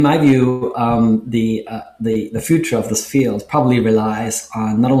my view, the future of this field probably relies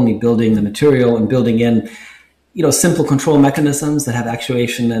on not only building the material and building in, simple control mechanisms that have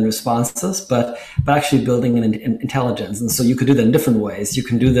actuation and responses, but actually building an intelligence. And so you could do that in different ways. You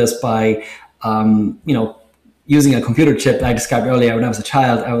can do this by, using a computer chip I described earlier. When I was a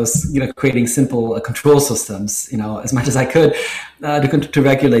child, I was, creating simple control systems, as much as I could, to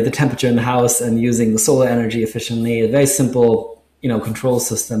regulate the temperature in the house and using the solar energy efficiently. Very simple, control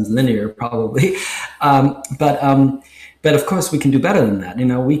systems, linear probably. But of course we can do better than that.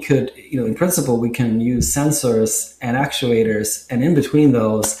 We could, in principle, we can use sensors and actuators, and in between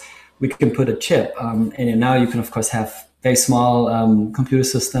those, we can put a chip. And now you can, of course, have very small computer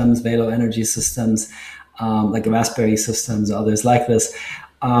systems, Velo energy systems, like the Raspberry systems, others like this.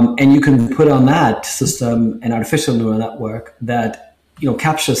 And you can put on that system an artificial neural network that,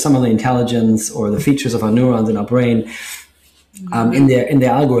 captures some of the intelligence or the features of our neurons in our brain in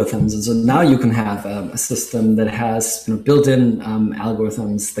their algorithms. And so now you can have a system that has built-in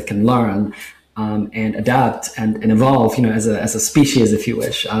algorithms that can learn and adapt and evolve, as a species, if you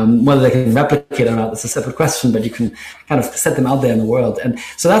wish. Whether they can replicate or not, that's a separate question, but you can kind of set them out there in the world. And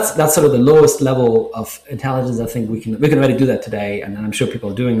so that's sort of the lowest level of intelligence. I think we can already do that today, and I'm sure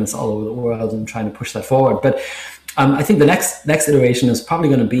people are doing this all over the world and trying to push that forward. But I think the next iteration is probably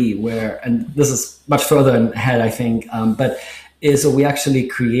going to be where, and this is much further ahead, I think, but is we actually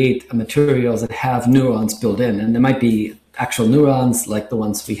create materials that have neurons built in, and there might be actual neurons like the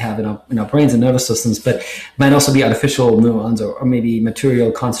ones we have in our brains and nervous systems, but might also be artificial neurons or maybe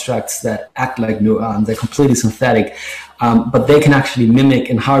material constructs that act like neurons. They're completely synthetic, but they can actually mimic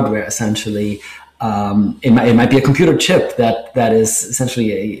in hardware essentially. It might be a computer chip that is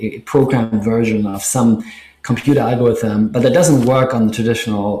essentially a programmed version of some computer algorithm, but that doesn't work on the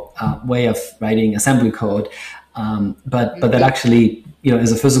traditional way of writing assembly code. But that actually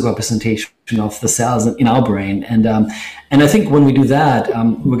is a physical representation of the cells in our brain, and I think when we do that,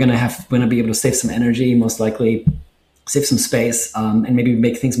 we're gonna be able to save some energy, most likely save some space, and maybe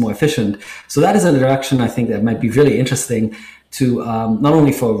make things more efficient. So that is a direction I think that might be really interesting to not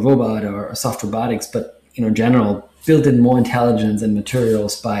only for robot or soft robotics, but in general, build in more intelligence and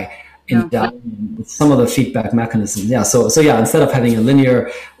materials by endowing with some of the feedback mechanisms. So instead of having a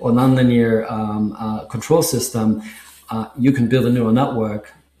linear or nonlinear control system, you can build a neural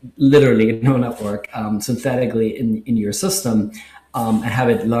network, literally a neural network, synthetically in your system, and have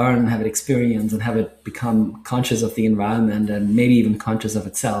it learn, have it experience, and have it become conscious of the environment and maybe even conscious of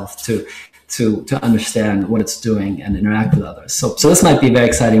itself to understand what it's doing and interact with others. So this might be a very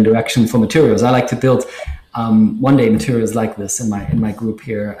exciting direction for materials. I like to build one day materials like this in my group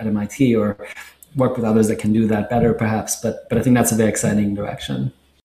here at MIT, or work with others that can do that better perhaps, but I think that's a very exciting direction.